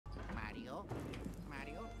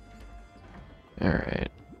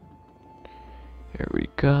Alright. Here we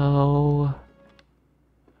go.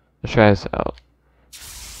 Let's try this out.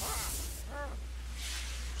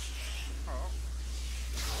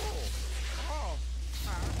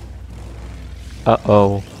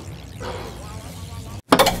 Uh-oh.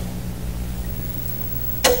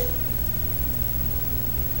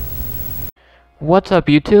 What's up,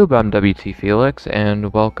 YouTube? I'm WT Felix,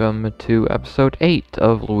 and welcome to episode 8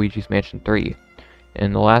 of Luigi's Mansion 3.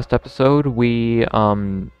 In the last episode, we,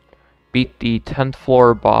 beat the 10th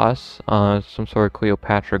floor boss, some sort of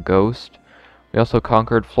Cleopatra ghost. We also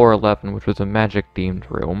conquered floor 11, which was a magic-themed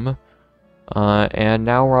room. And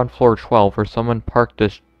now we're on floor 12, where someone parked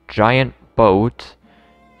this giant boat,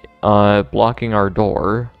 blocking our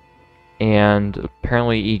door. And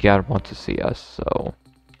apparently EGAD wants to see us, so...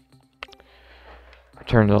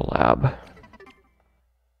 Return to the lab.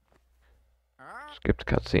 Skipped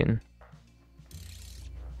cutscene.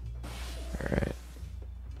 Alright.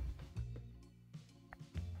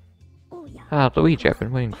 Ah, Luigi, I've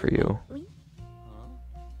been waiting for you.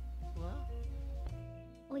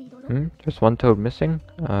 There's one toad missing?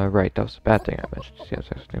 Right, that was a bad thing I mentioned. See, I was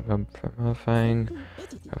expecting from modifying.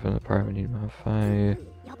 From the part we need to modify.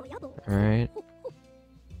 Alright.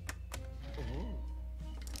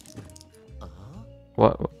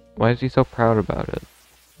 What? Why is he so proud about it?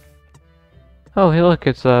 Oh, hey look,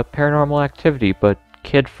 it's a paranormal activity, but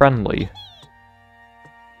kid-friendly.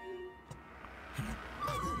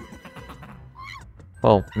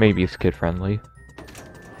 Well, maybe it's kid-friendly.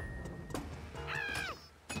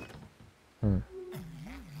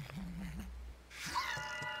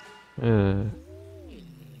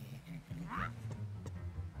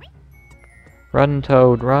 Run,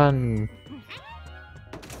 Toad, run!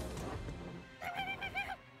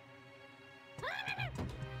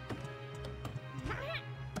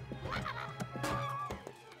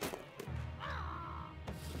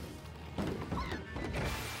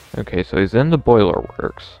 Okay, so he's in the boiler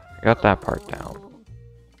works. I got that part down.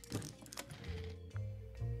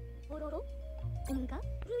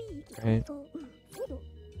 Right.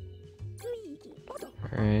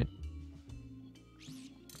 Alright. Is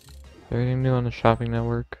there anything new on the shopping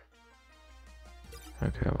network?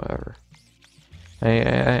 Okay, whatever.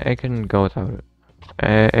 I can go without it.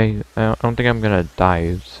 I don't think I'm gonna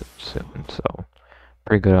die soon, so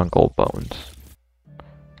pretty good on gold bones.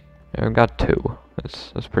 Yeah, I've got 2.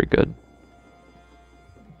 That's pretty good.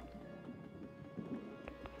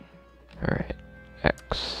 Alright,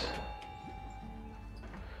 X.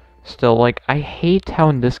 Still, like, I hate how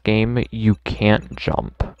in this game you can't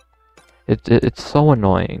jump. It's so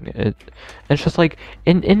annoying. It's just like,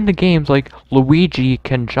 in the games, like, Luigi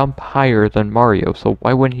can jump higher than Mario, so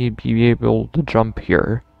why wouldn't he be able to jump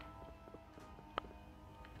here?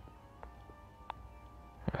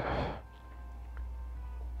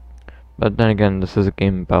 But then again, this is a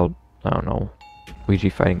game about, I don't know, Luigi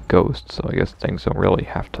fighting ghosts, so I guess things don't really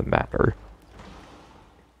have to matter.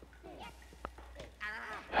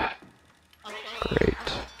 Great.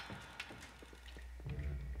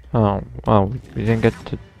 Oh, well, we didn't get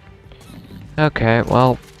to... Okay,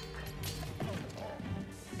 well...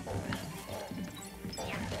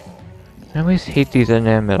 I always hate these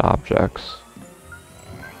inanimate objects.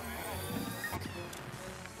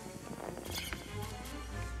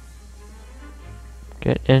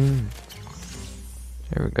 Get in.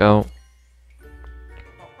 There we go.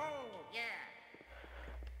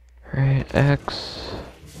 Right, X.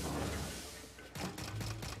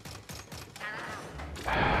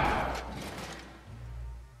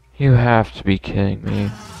 You have to be kidding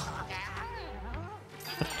me.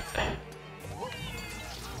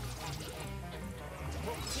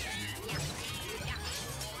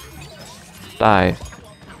 Die.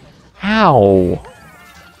 How?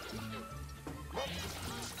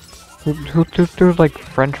 Who threw like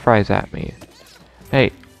French fries at me?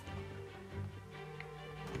 Hey.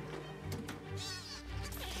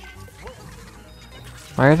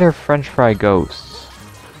 Why are there French fry ghosts?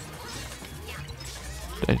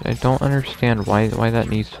 I don't understand why that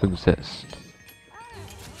needs to exist.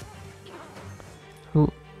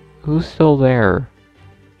 Who's still there?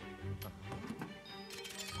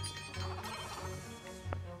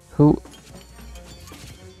 Who?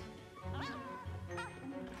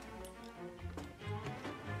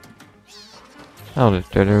 Oh,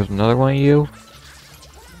 there was another one of you?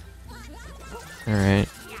 Alright.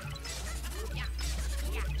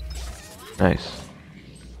 Nice.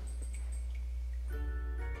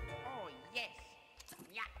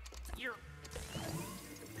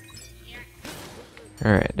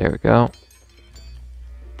 Alright, there we go.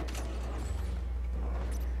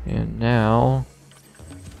 And now...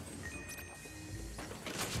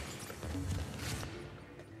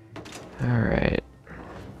 Alright.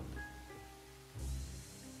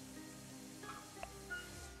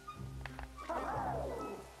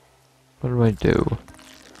 What do I do?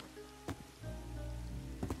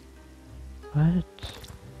 What?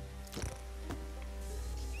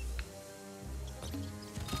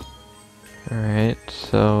 Alright,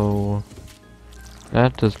 so...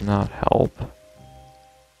 That does not help.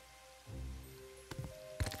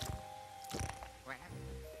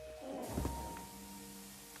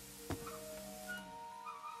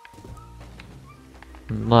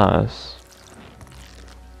 Unless...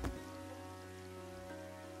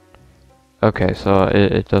 Okay, so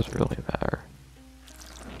it doesn't really matter.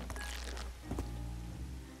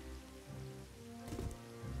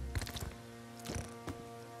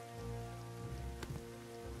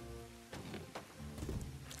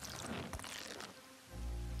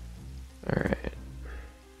 Alright.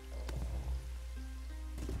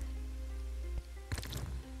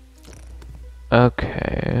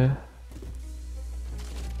 Okay.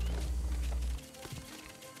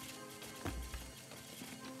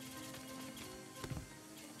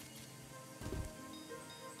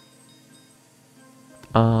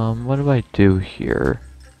 What do I do here?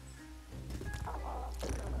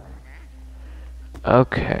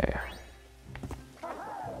 Okay.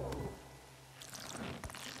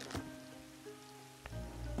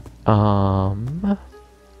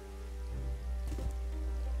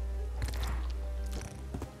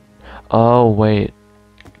 Oh, wait.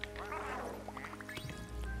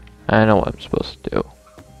 I know what I'm supposed to do.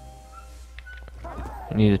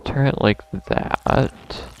 I need to turn it like that.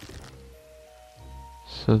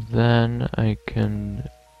 So then I can...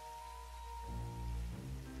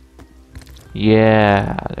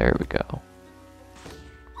 Yeah, there we go.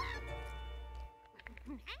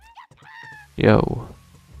 Yo.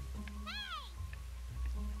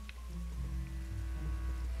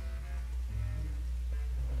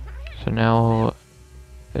 So now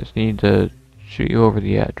I just need to shoot you over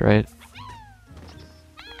the edge, right?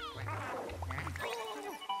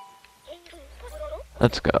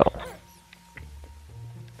 Let's go.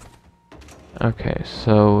 Okay,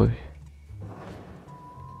 so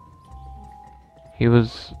he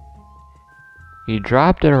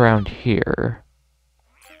dropped it around here.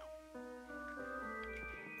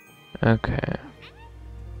 Okay.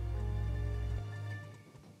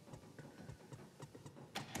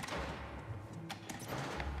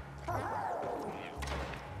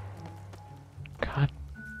 God.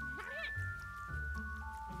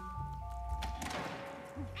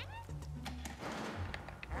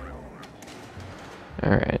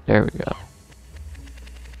 Alright, there we go.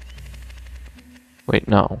 Wait,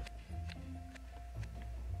 no.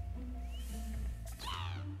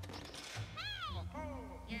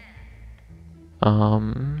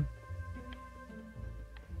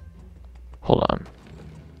 Hold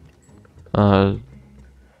on.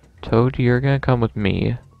 Toad, you're gonna come with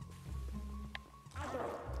me.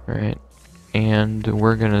 Alright. And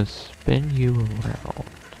we're gonna spin you around.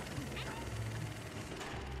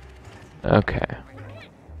 Okay.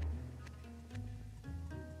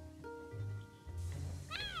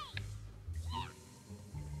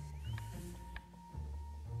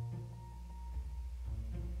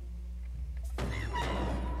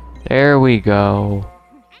 There we go.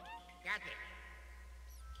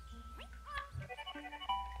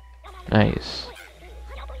 Nice.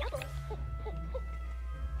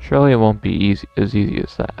 Surely it won't be as easy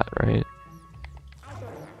as that, right?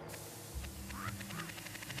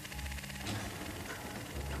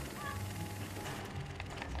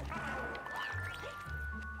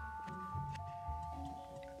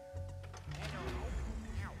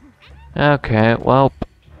 Okay, well...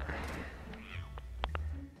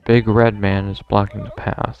 Big red man is blocking the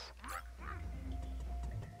path.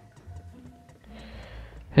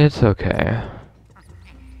 It's okay.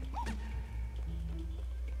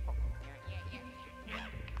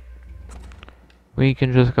 We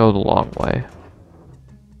can just go the long way.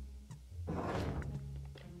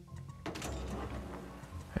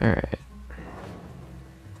 Alright.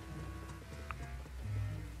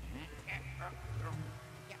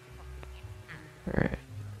 Alright.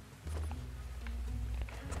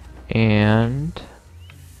 And...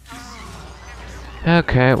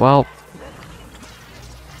 Okay, well...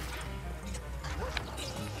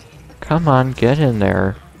 Come on, get in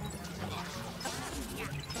there.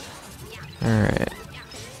 Alright.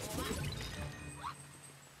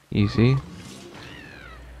 Easy.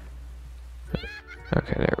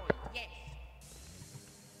 Okay, there we go.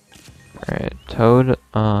 Alright, Toad,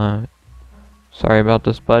 sorry sorry about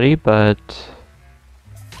this, buddy, but...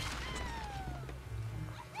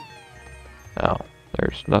 Oh,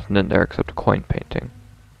 there's nothing in there except a coin painting.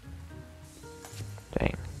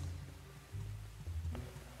 Dang.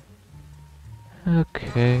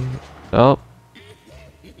 Okay. Oh.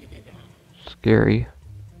 Scary.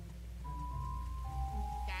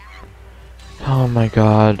 Oh my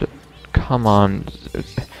god. Come on.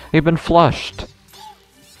 They've been flushed.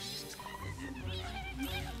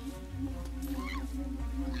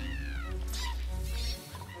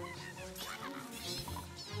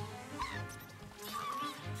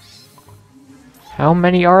 How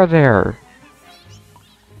many are there?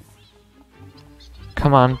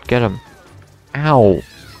 Come on, get him. Ow.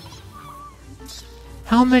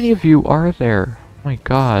 How many of you are there? Oh my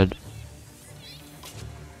god.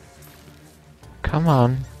 Come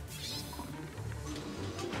on.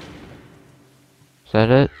 Is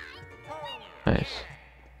that it? Nice.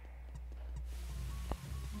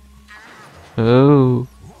 Oh.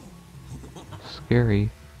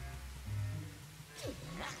 Scary.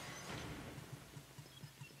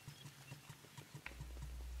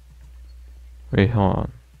 Wait, hold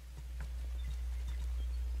on.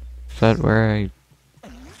 Is that where I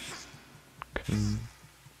can...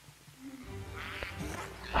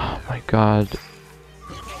 Oh my god.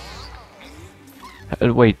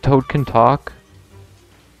 Wait, Toad can talk?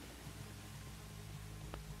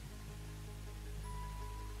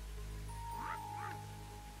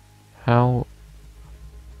 How?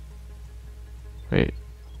 Wait.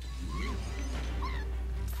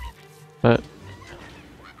 But...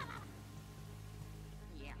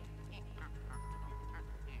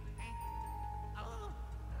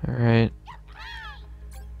 Alright.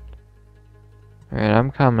 Alright, I'm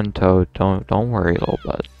coming, Toad. Don't worry, little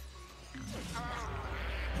bud.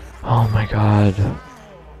 Oh my god.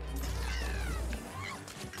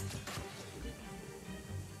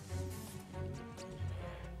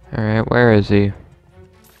 Alright, where is he?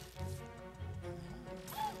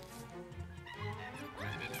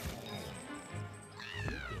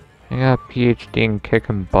 I got a PhD in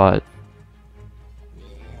kicking butt.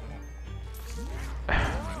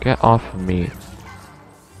 Get off of me.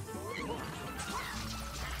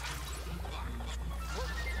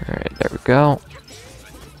 Alright, there we go.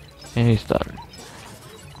 And he's done.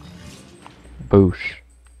 Boosh.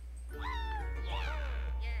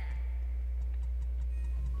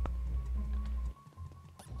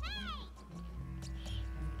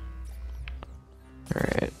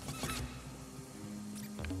 Alright.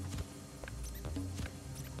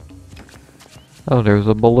 Oh, there's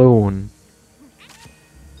a balloon.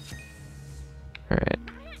 Alright.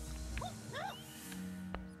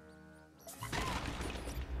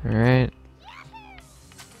 Alright.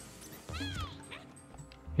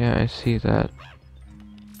 Yeah, I see that.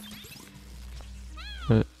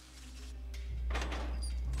 What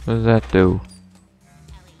does that do?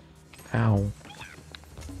 Ow.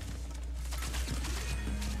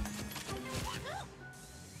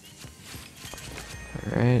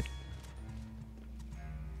 Alright.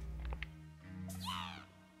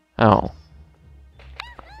 Oh.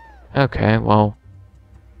 Okay, well.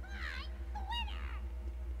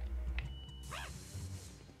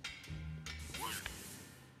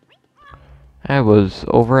 I was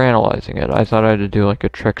overanalyzing it. I thought I had to do like a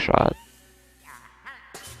trick shot.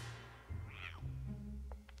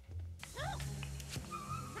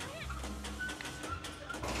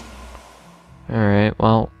 Alright,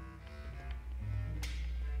 well.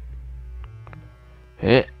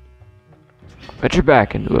 Hit. Put your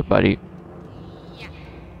back into it, buddy.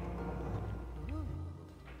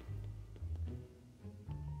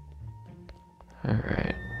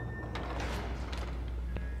 Alright.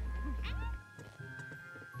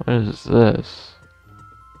 What is this?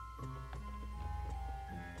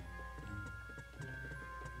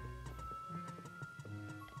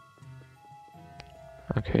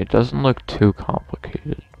 Okay, it doesn't look too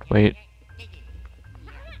complicated. Wait.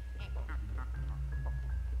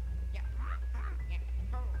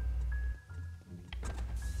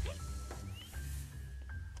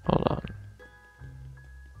 Hold on.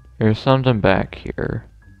 There's something back here.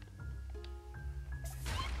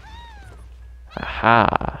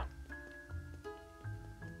 Aha!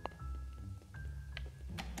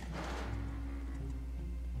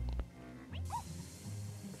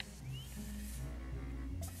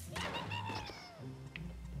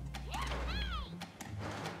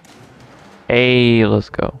 Hey, let's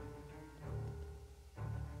go.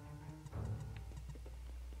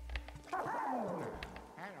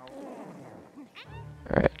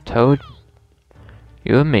 Alright, Toad,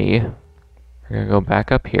 you and me, we're gonna go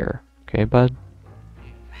back up here. Okay, bud?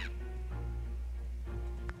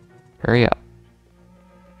 Hurry up.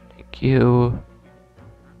 Thank you.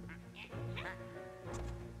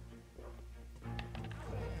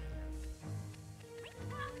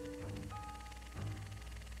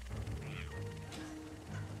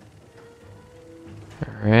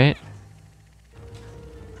 Alright.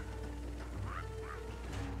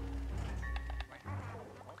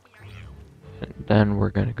 And then we're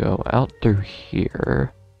gonna go out through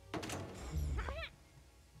here.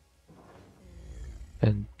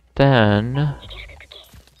 And then...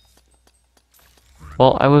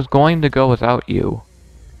 Well, I was going to go without you.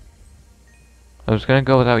 I was gonna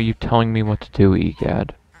go without you telling me what to do,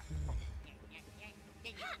 Egad.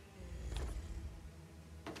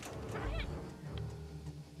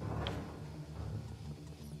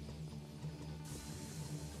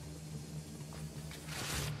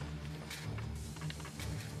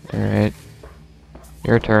 Alright.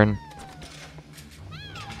 Your turn.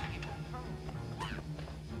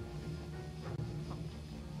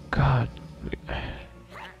 God.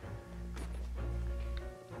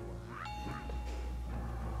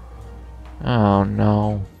 Oh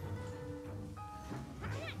no.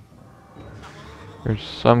 There's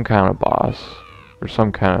some kind of boss. Or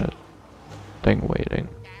some kind of thing waiting.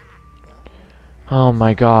 Oh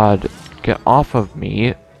my god. Get off of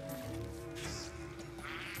me.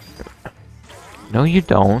 No, you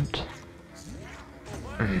don't.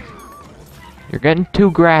 You're getting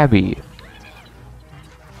too grabby.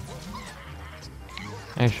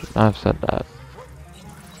 I should not have said that.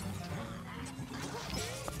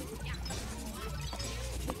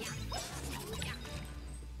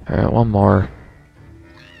 Alright, one more.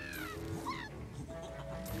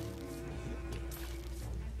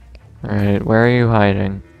 Alright, where are you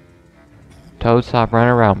hiding? Toad, stop running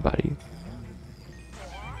around, buddy.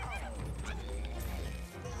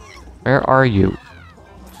 Where are you?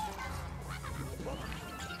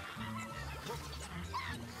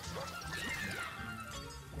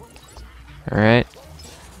 Alright.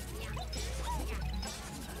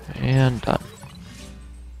 And done.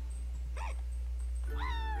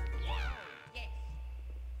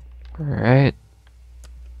 Alright.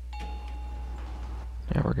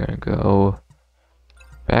 Now we're gonna go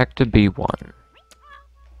back to B1.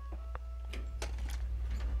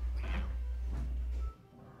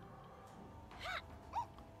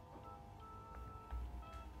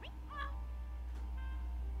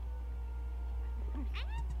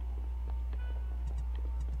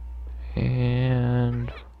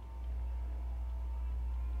 And...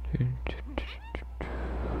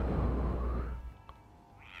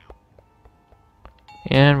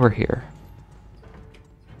 And we're here.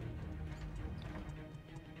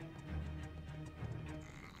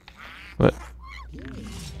 What?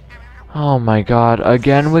 Oh my god,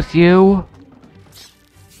 again with you?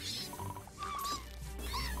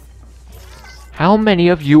 How many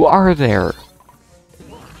of you are there?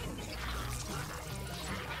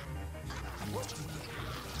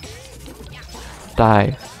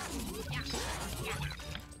 Die.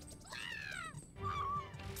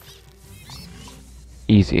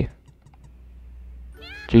 Easy.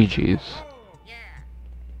 GG's.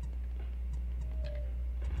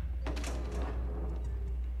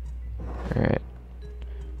 Alright.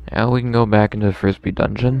 Now we can go back into the Frisbee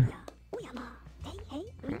dungeon.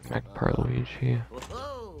 Bring back Luigi.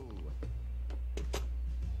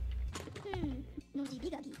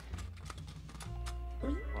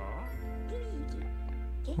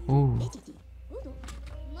 Ooh.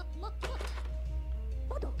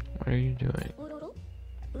 What are you doing?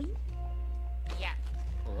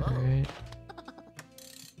 Alright.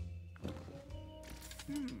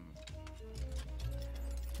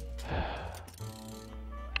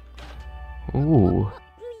 Ooh.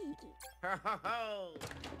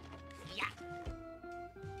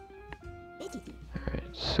 Alright,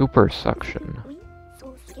 super suction.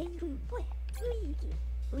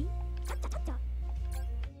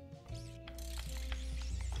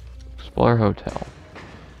 Explore hotel.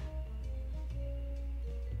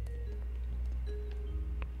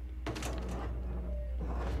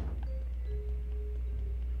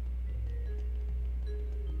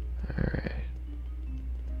 Alright.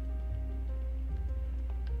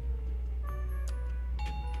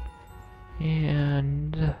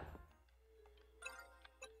 And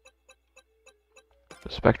the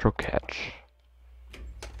spectral catch.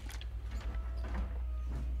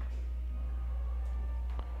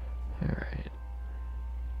 Alright.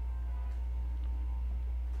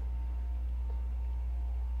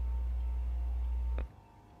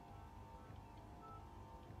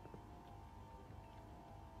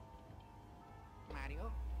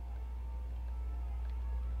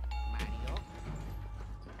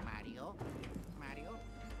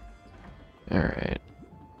 Alright.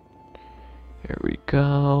 Here we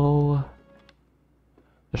go.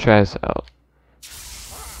 Let's try this out.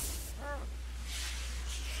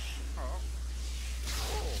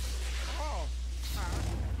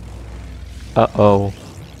 Uh-oh.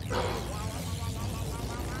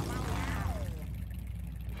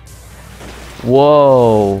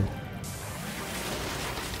 Whoa.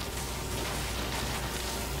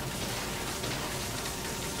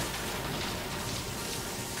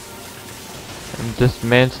 I'm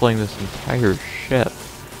dismantling this entire ship.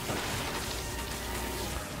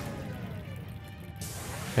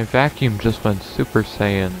 My vacuum just went Super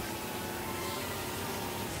Saiyan.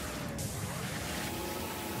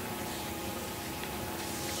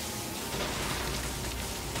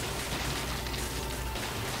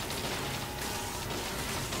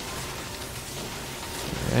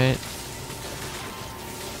 Alright.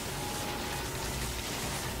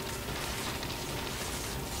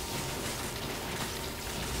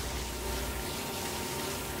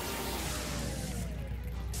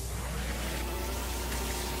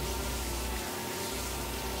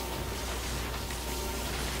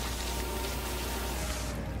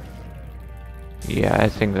 Yeah, I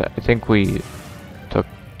think we took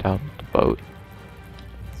down the boat.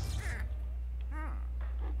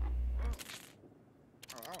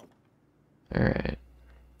 Alright.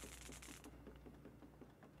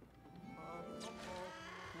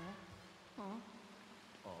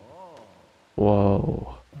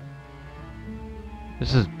 Whoa.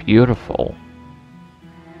 This is beautiful.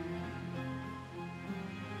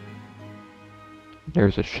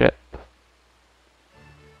 There's a ship.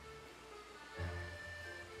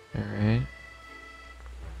 Alright.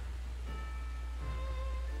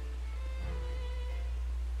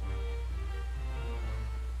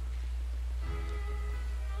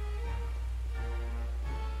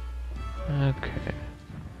 Okay.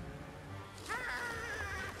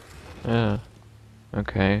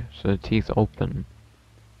 Okay, so the teeth open.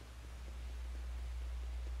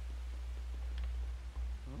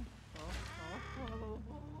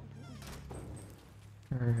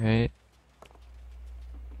 Alright.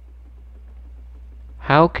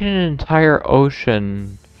 How can an entire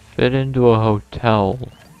ocean fit into a hotel?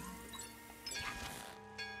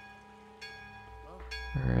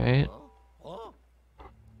 Alright.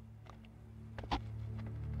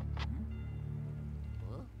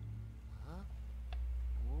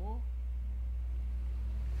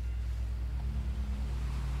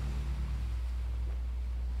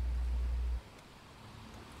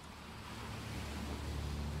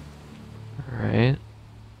 Alright.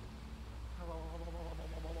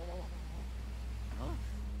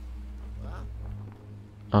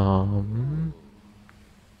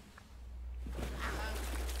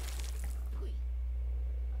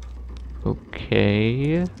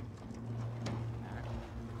 Okay.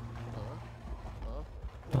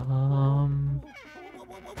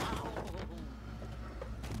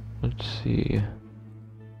 Let's see.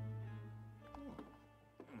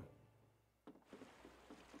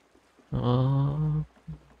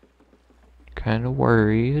 Kind of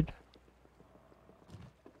worried.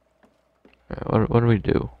 Alright, what do we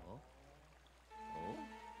do?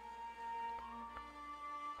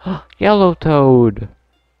 Yellow Toad!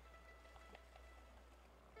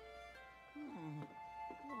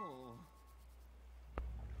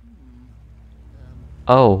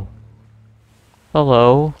 Oh.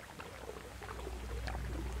 Hello.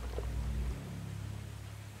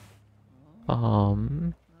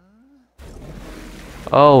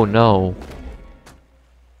 Oh no.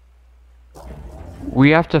 We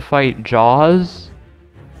have to fight Jaws?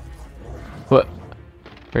 What?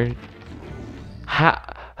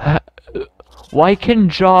 Why can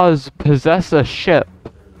Jaws possess a ship?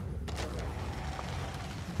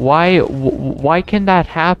 Why can that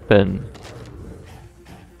happen?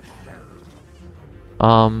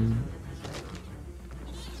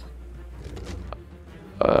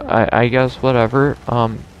 I guess whatever.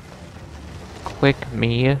 Click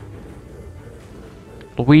me.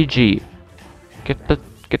 Luigi, get the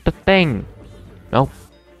thing. Nope.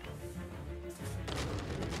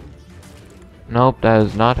 Nope, that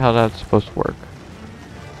is not how that's supposed to work.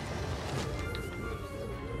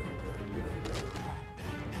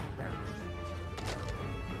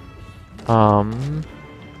 Come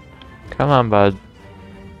on, bud.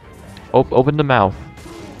 Open the mouth.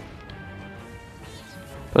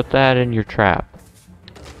 Put that in your trap.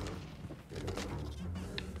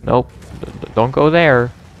 Nope. Don't go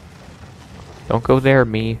there. Don't go there,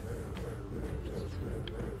 me.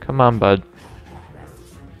 Come on, bud.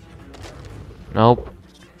 Nope.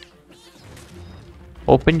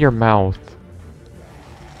 Open your mouth.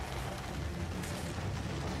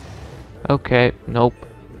 Okay, nope.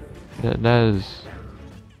 That is...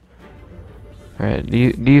 Alright,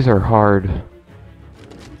 these are hard.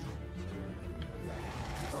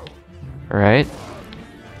 Alright.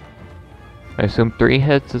 I assume 3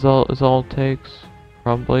 hits is all it takes,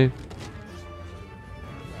 probably.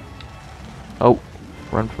 Oh,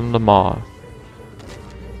 run from the maw.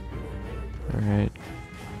 Alright.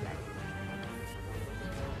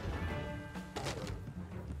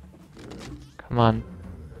 Come on.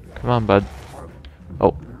 Come on, bud.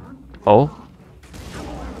 Oh. Oh?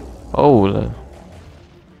 Oh.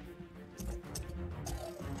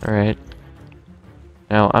 Alright.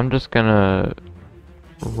 Now I'm just gonna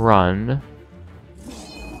run.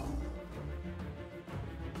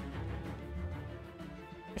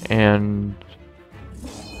 And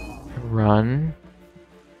run.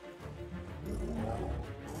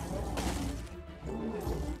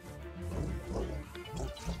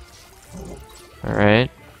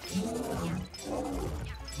 Alright.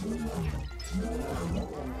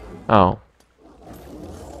 Oh.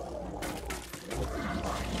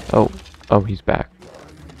 Oh, he's back.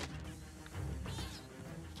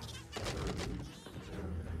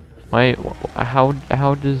 Wait,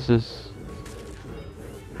 how does this...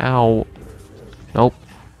 How? Nope.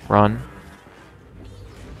 Run.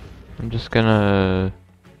 I'm just gonna...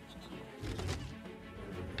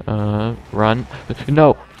 run.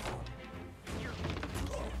 No!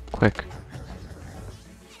 Quick.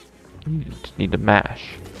 You just need to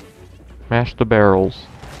mash. Mash the barrels.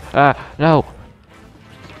 Ah, no!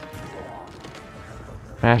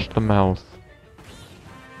 Mash the mouth.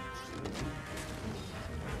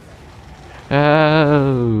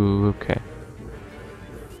 Oh, okay.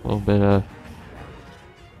 A little bit of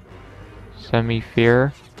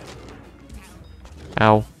semi-fear.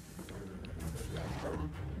 Ow.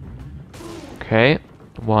 Okay,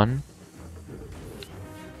 1.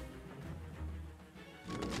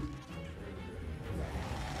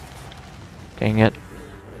 Dang it.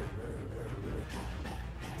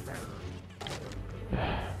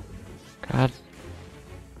 God.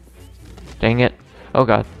 Dang it. Oh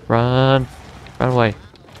god. Run. Run away.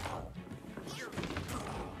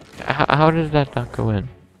 How did that not go in?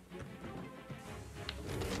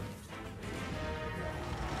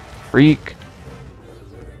 Freak.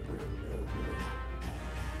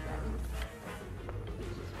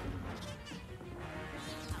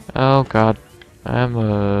 Oh god. I'm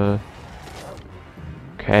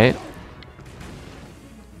okay.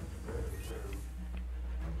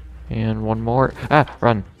 And one more. Ah,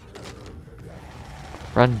 run.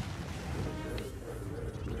 Run.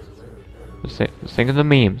 Think of the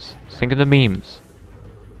memes. Think of the memes.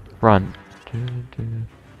 Run.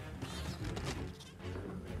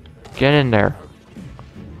 Get in there.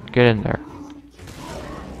 Get in there.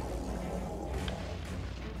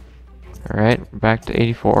 Alright, back to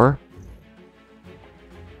 84.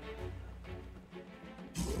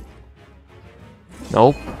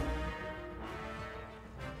 Nope.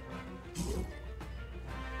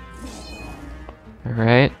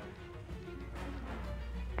 Alright.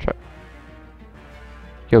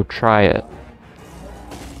 Yo, try it.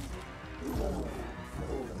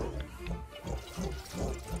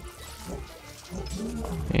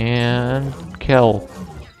 And kill.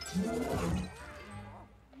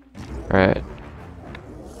 Alright.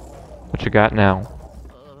 What you got now?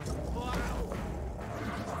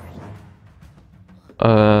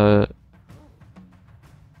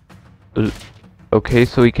 Okay,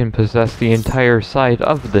 so he can possess the entire side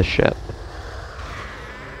of the ship.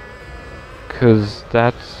 'Cause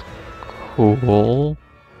that's cool.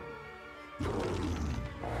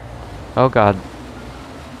 Oh god.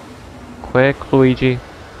 Quick, Luigi.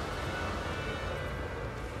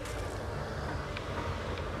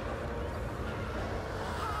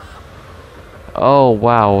 Oh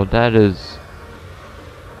wow, that is...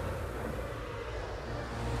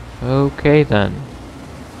 Okay then.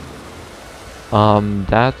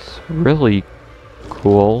 That's really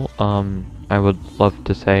cool, I would love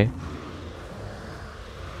to say.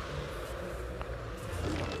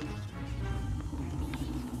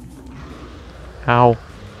 Ow.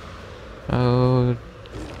 Oh.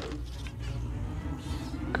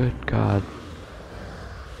 Good God.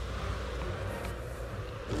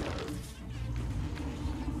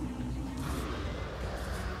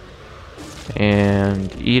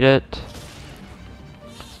 And eat it.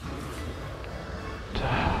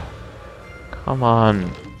 Come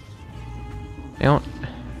on. They don't...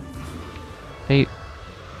 Hey,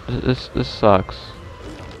 this sucks.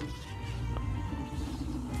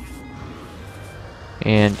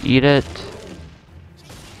 And eat it.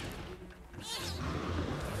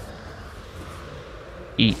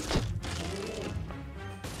 Eat.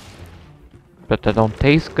 But that don't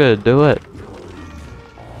taste good, do it.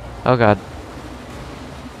 Oh god.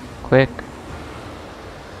 Quick.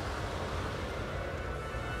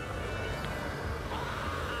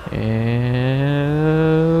 And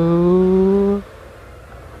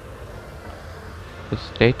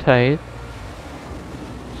just stay tight.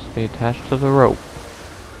 Stay attached to the rope.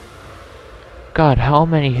 God, how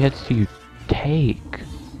many hits do you take?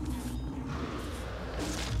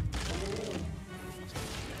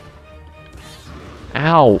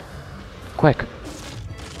 Ow! Quick!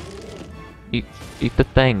 Eat the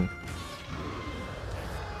thing.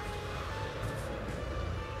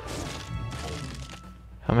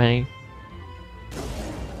 How many?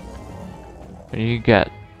 What do you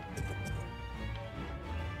get?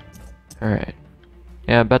 Alright.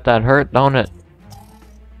 Yeah, I bet that hurt, don't it?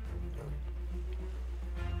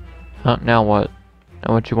 Huh, now what?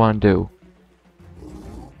 Now what you want to do?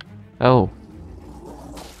 Oh.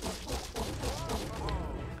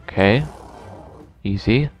 Okay.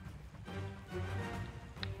 Easy.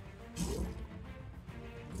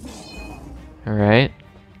 Alright.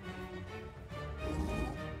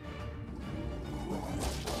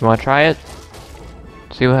 You wanna try it?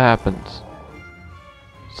 See what happens.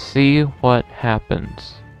 See what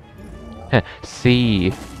happens.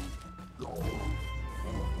 See.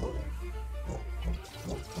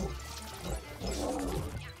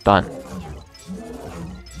 Done.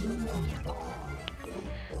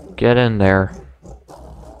 Get in there.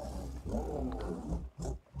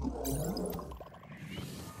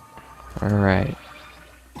 Alright.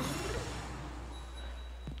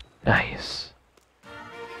 Nice.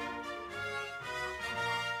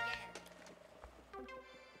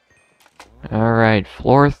 Alright,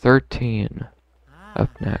 floor 13. Up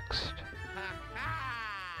next.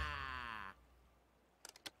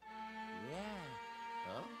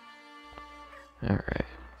 Alright.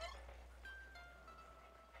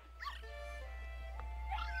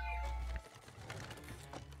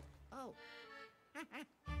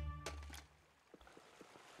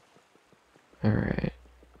 Alright.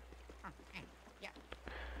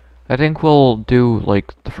 I think we'll do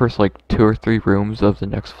like the first like 2 or 3 rooms of the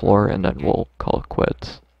next floor and then we'll call it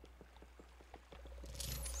quits.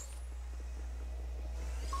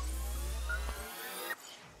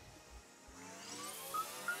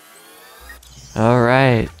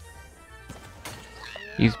 Alright.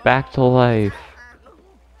 He's back to life.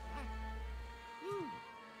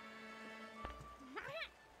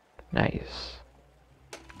 Nice.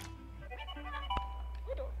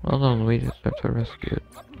 Well done, Luigi, start to rescue it.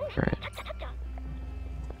 Alright.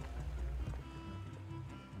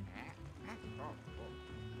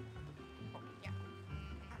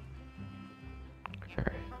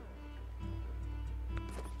 Alright.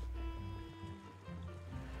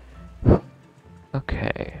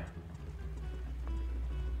 Okay.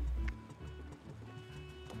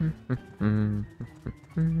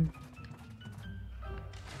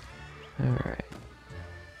 Alright.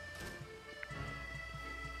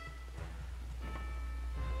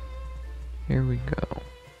 Here we go.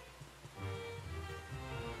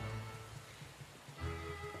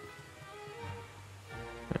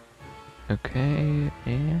 Okay,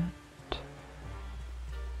 and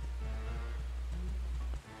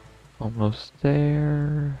almost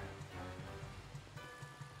there.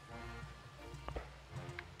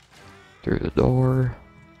 Through the door.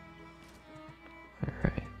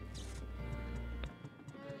 Alright.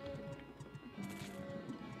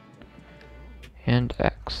 And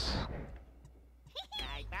X.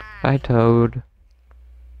 Bye, Toad.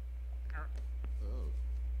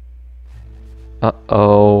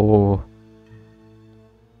 Uh-oh.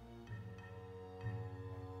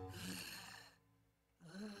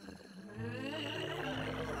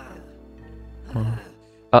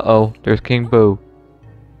 Uh-oh, there's King Boo.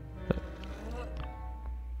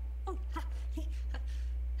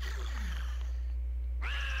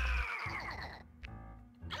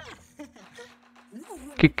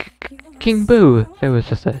 King Boo! There was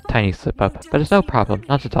just a tiny slip-up, but it's no problem,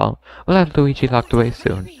 not at all. We'll have Luigi locked away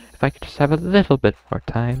soon. If I could just have a little bit more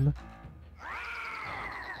time.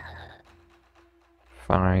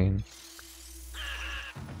 Fine.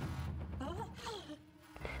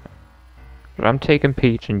 But I'm taking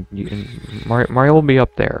Peach and Mario will be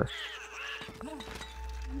up there.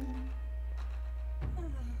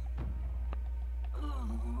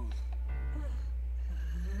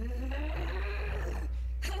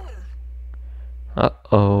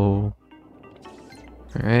 Uh-oh.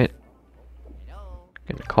 Alright.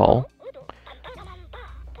 Get a call.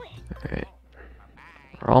 Alright.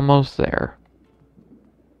 We're almost there.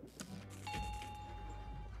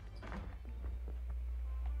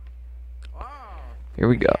 Here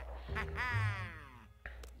we go.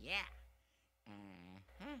 Yeah.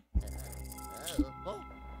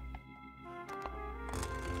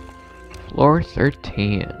 Floor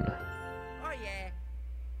 13. Oh yeah.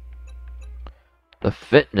 The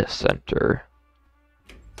fitness center.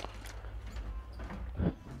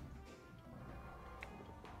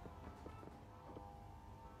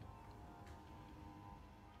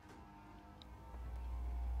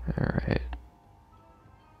 Alright.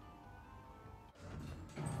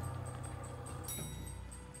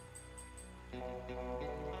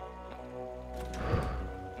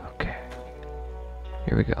 Okay.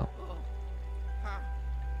 Here we go.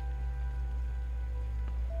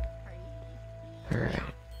 Alright.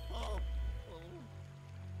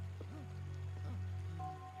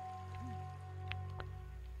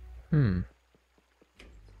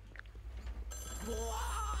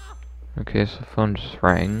 Okay, so the phone just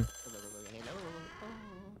rang.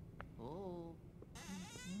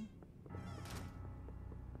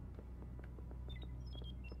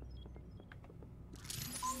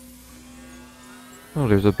 Oh,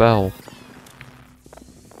 there's a bell.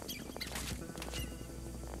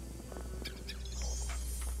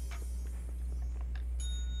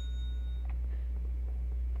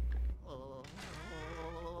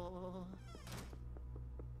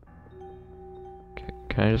 Okay,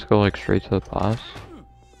 can I just go like straight to the boss?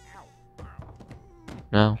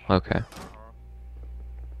 No? Okay.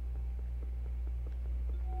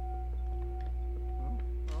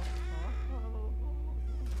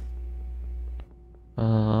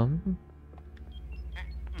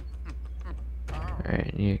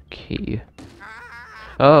 Alright, need a key.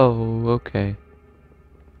 Oh, okay.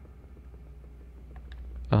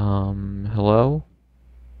 Hello?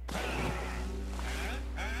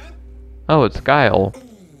 Oh, it's Guile.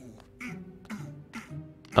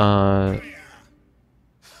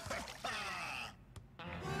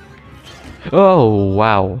 Oh,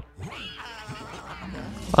 wow.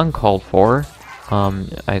 Uncalled for.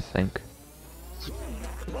 I think.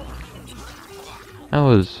 That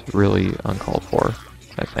was really uncalled for,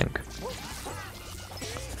 I think.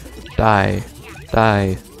 Die.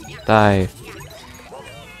 Die. Die.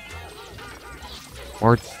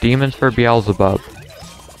 More demons for Beelzebub.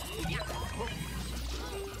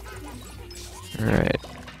 Alright.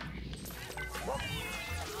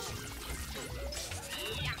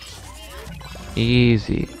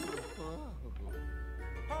 Easy.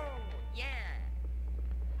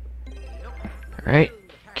 Alright.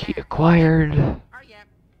 Key acquired.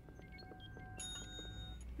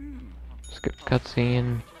 Skip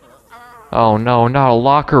cutscene. Oh no, not a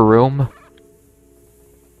locker room.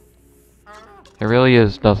 There really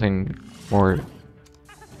is nothing more. There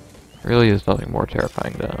really is nothing more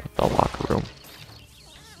terrifying than a locker room.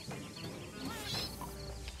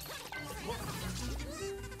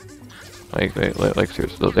 Like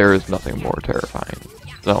seriously, there is nothing more terrifying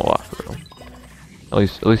than a locker room.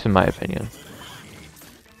 At least in my opinion.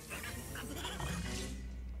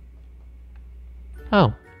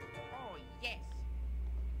 Oh.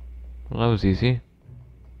 Well, that was easy.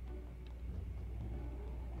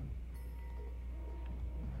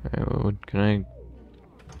 Alright, can I...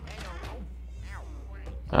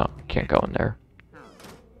 Oh, can't go in there.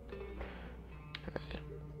 Right.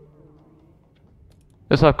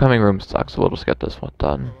 This upcoming room sucks, so we'll just get this one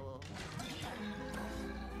done.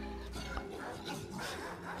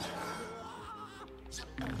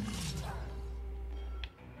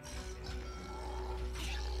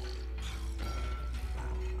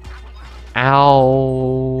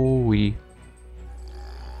 Owie.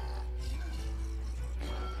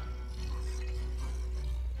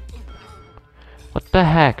 What the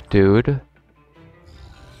heck, dude?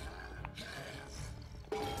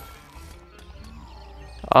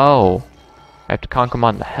 Oh. I have to conk him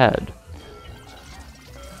on the head.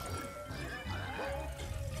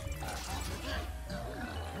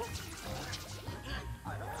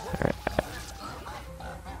 Alright.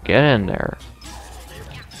 Get in there.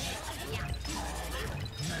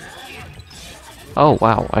 Oh,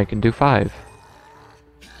 wow, I can do 5.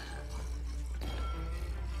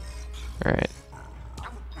 Alright.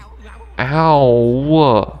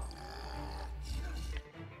 Ow!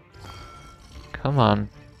 Come on.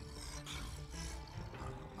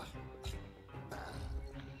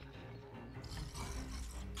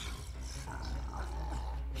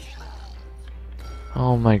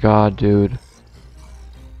 Oh my god, dude.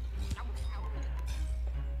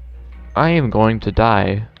 I am going to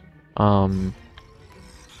die.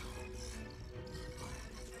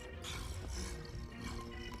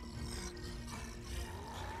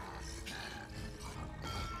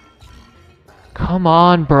 Come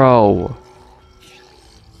on, bro.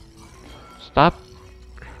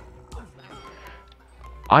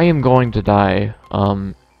 I am going to die.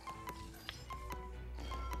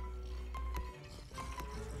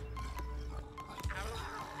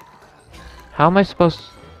 How am I supposed...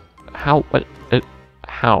 How... What...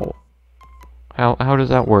 How? How does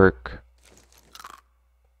that work?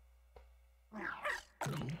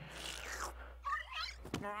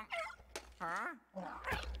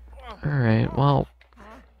 Alright, well...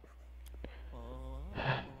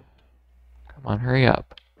 Come on, hurry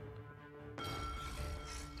up.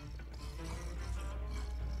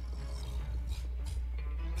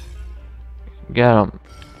 Get him.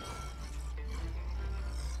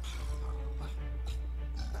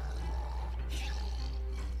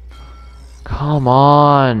 Come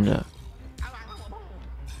on.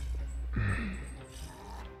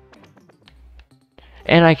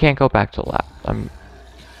 And I can't go back to lab. I'm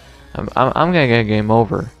gonna get a game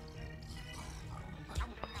over.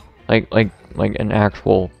 Like an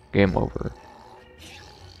actual game over.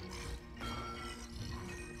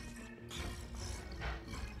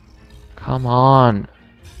 Come on.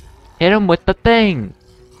 Hit him with the thing.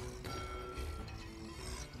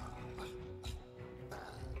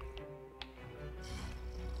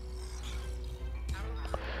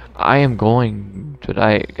 I am going to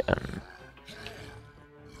die again.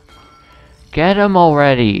 Get him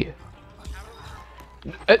already.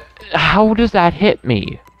 How does that hit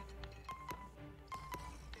me?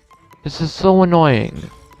 This is so annoying.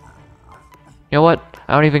 You know what?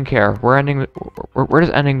 I don't even care. We're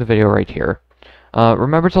just ending the video right here.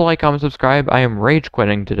 Remember to like, comment, subscribe. I am rage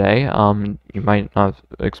quitting today. You might not have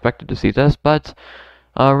expected to see this, but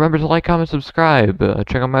remember to like, comment, subscribe.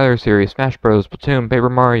 Check out my other series: Smash Bros, Splatoon, Paper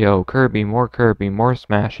Mario, Kirby, more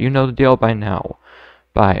Smash. You know the deal by now.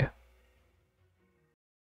 Bye.